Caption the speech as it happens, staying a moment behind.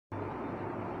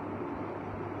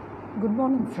Good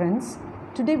morning, friends.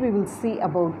 Today we will see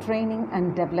about training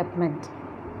and development.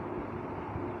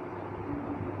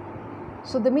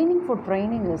 So, the meaning for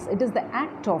training is it is the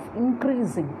act of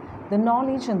increasing the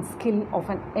knowledge and skill of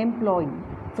an employee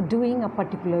for doing a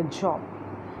particular job.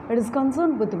 It is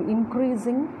concerned with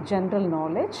increasing general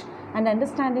knowledge and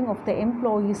understanding of the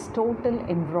employee's total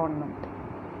environment.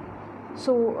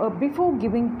 So, before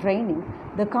giving training,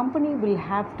 the company will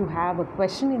have to have a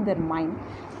question in their mind.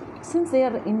 Since they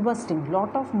are investing a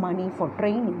lot of money for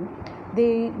training,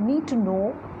 they need to know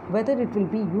whether it will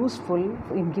be useful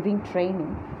in giving training.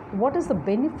 What is the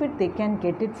benefit they can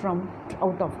get it from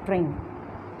out of training?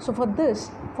 So, for this,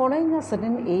 following are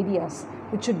certain areas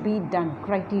which should be done,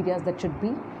 criteria that should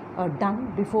be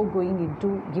done before going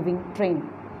into giving training.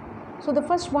 So, the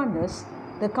first one is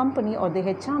the company or the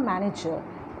HR manager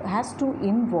has to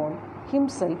involve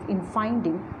himself in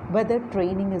finding whether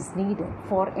training is needed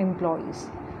for employees.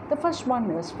 The first one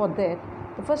is for that,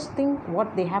 the first thing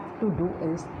what they have to do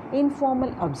is informal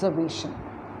observation.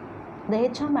 The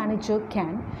HR manager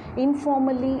can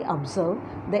informally observe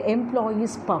the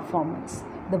employee's performance.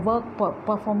 The work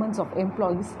performance of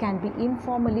employees can be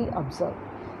informally observed.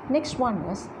 Next one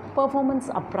is performance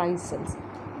appraisals.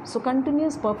 So,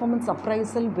 continuous performance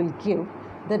appraisal will give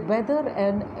that whether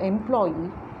an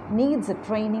employee needs a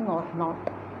training or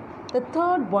not. The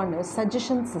third one is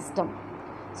suggestion system.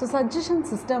 So, suggestion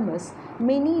system is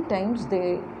many times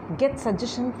they get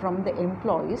suggestion from the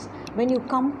employees. When you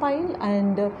compile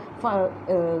and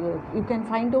you can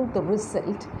find out the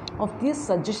result of this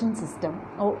suggestion system.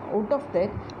 Out of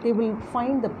that, they will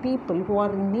find the people who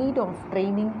are in need of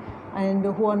training and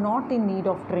who are not in need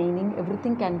of training.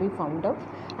 Everything can be found out,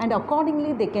 and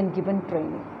accordingly they can given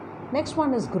training. Next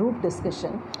one is group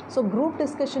discussion. So, group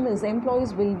discussion is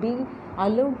employees will be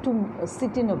allowed to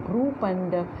sit in a group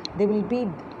and they will be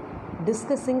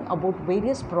discussing about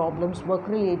various problems, work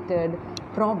related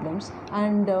problems,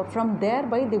 and from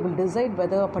thereby they will decide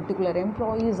whether a particular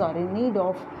employees are in need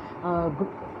of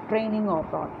training or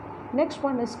not. Next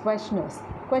one is questionnaires.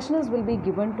 Questionnaires will be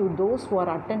given to those who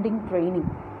are attending training.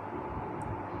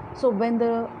 So, when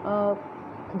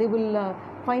they will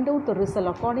find out the result.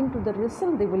 According to the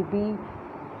result, they will be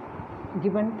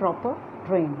given proper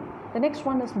training. The next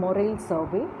one is morale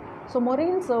survey. So,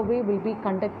 morale survey will be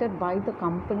conducted by the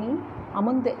company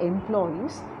among the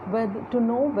employees to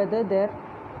know whether their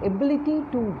ability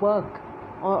to work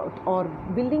or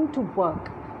willing to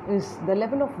work is the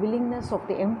level of willingness of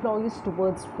the employees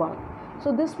towards work.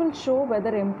 So, this will show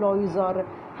whether employees are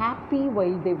happy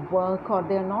while they work or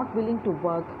they are not willing to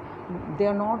work. They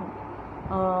are not.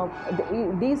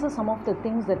 These are some of the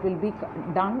things that will be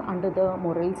done under the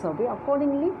morale survey.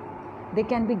 Accordingly, they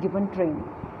can be given training.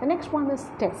 The next one is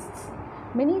tests.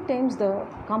 Many times the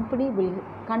company will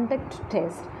conduct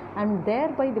tests and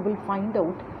thereby they will find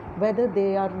out whether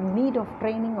they are in need of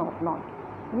training or not.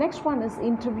 The next one is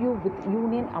interview with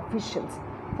union officials.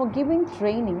 For giving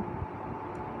training,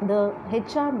 the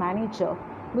HR manager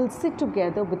will sit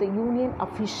together with the union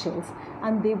officials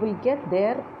and they will get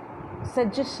their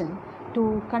suggestion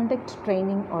to conduct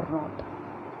training or not.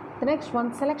 The next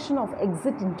one, selection of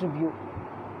exit interview.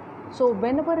 So,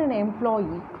 whenever an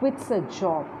employee quits a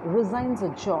job, resigns a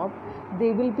job,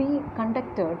 they will be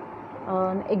conducted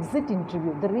an exit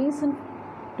interview. The reason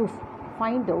to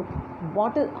find out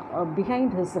what is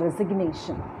behind his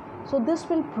resignation. So, this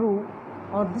will prove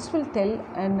or this will tell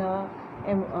an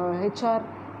HR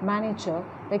manager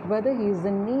like whether he is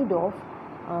in need of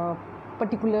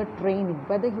particular training,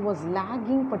 whether he was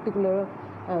lagging particular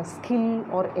skill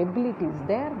or abilities.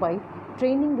 Thereby,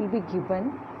 training will be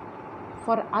given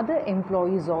for other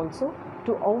employees also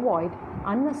to avoid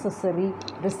unnecessary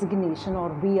resignation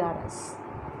or VRS,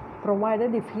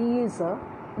 provided if he is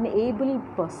an able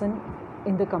person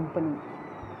in the company.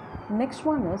 Next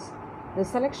one is the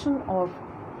selection of,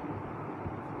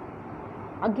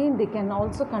 again they can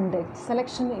also conduct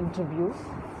selection interview.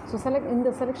 So, in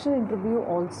the selection interview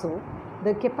also,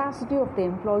 the capacity of the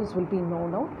employees will be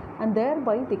known out and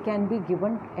thereby they can be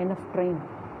given enough training.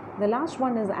 The last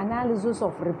one is analysis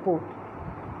of report.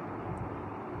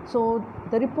 So,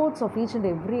 the reports of each and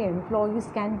every employees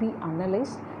can be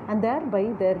analyzed and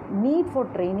thereby their need for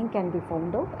training can be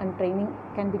found out and training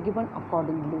can be given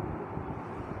accordingly.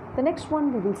 The next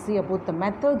one we will see about the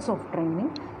methods of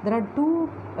training. There are two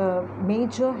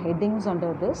major headings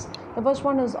under this. The first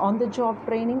one is on the job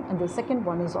training and the second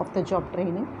one is off the job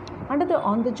training. Under the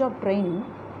on the job training,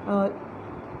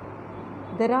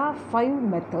 there are 5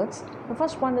 methods. The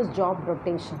first one is job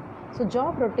rotation. So,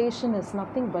 job rotation is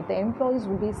nothing but the employees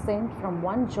will be sent from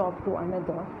one job to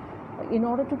another in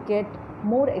order to get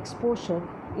more exposure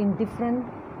in different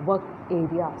work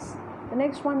areas. The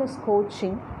next one is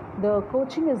coaching. The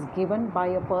coaching is given by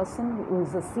a person who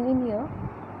is a senior,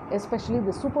 especially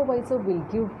the supervisor will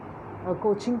give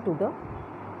coaching to the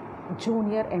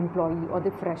junior employee or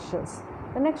the freshers.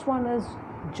 The next one is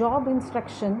job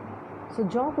instruction. So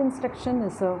job instruction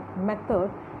is a method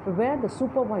where the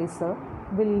supervisor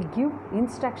will give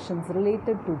instructions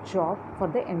related to job for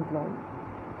the employee.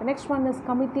 The next one is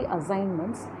committee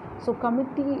assignments. So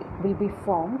committee will be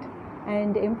formed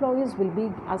and employees will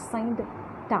be assigned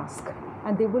task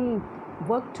and they will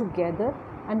work together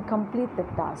and complete the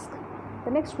task.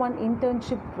 The next one,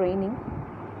 internship training.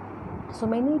 So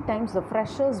many times the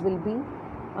freshers will be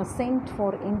sent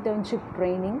for internship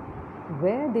training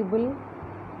where they will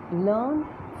learn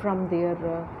from their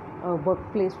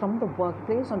workplace, from the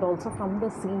workplace and also from the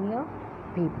senior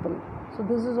people. So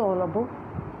this is all about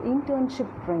internship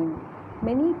training.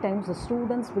 Many times the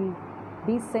students will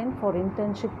be sent for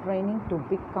internship training to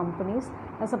big companies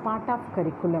as a part of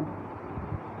curriculum.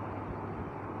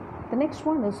 The next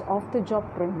one is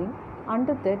off-the-job training.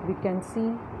 Under that we can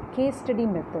see case study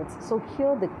methods. So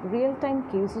here the real-time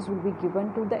cases will be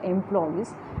given to the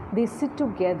employees. They sit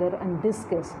together and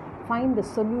discuss, find the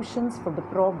solutions for the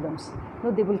problems.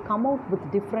 They will come out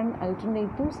with different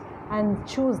alternatives and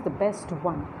choose the best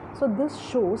one. So this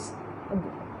shows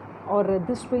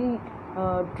this will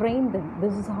train them.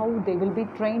 This is how they will be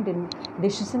trained in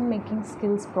decision making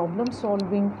skills, problem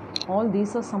solving. All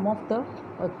these are some of the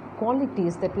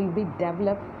qualities that will be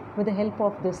developed with the help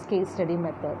of this case study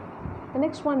method. The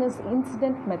next one is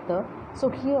incident method. So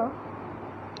here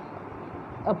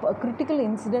a critical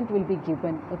incident will be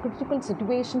given, critical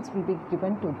situations will be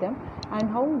given to them, and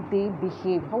how they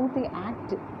behave, how they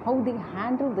act, how they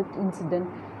handle that incident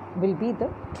will be the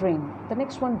training. The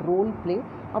next one, role play.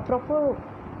 A proper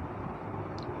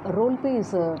role play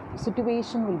is a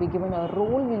situation will be given, a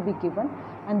role will be given,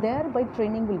 and thereby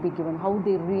training will be given, how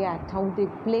they react, how they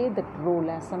play that role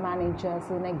as a manager, as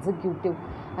an executive,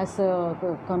 as a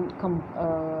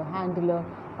handler,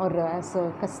 or as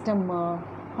a customer.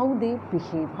 How they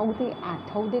behave, how they act,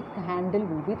 how they handle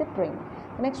will be the training.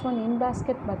 The next one,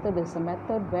 in-basket method, is a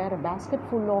method where a basket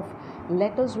full of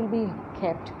letters will be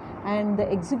kept, and the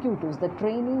executives, the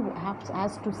trainee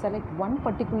has to select one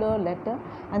particular letter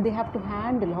and they have to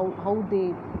handle how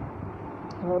they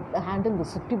handle the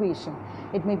situation.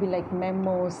 It may be like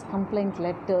memos, complaint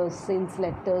letters, sales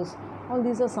letters. All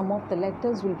these are some of the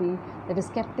letters will be that is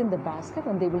kept in the basket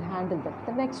and they will handle that.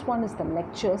 The next one is the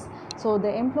lectures. So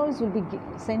the employees will be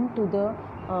sent to the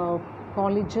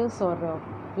colleges, or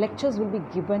lectures will be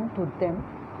given to them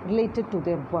related to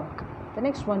their work. The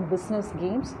next one, business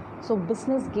games. So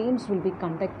business games will be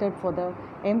conducted for the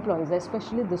employees,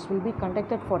 especially this will be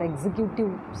conducted for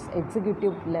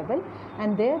executive level,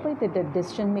 and thereby the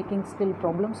decision making skill,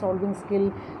 problem solving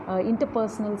skill,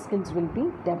 interpersonal skills will be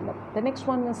developed. The next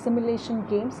one is simulation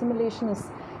game. Simulation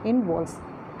involves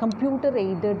computer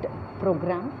aided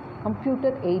program,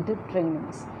 computer aided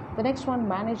trainings. The next one,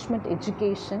 management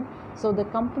education. So the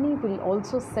company will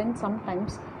also send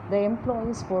sometimes the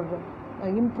employees for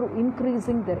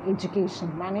increasing their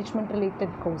education, management related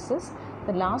courses.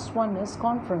 The last one is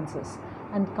conferences,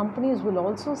 and companies will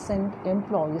also send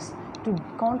employees to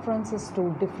conferences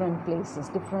to different places,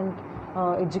 different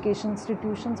education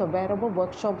institutions, or wherever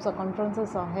workshops or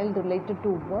conferences are held related to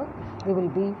work, they will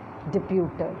be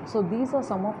deputed. So these are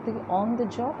some of the on the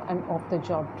job and off the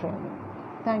job training.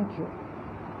 Thank you.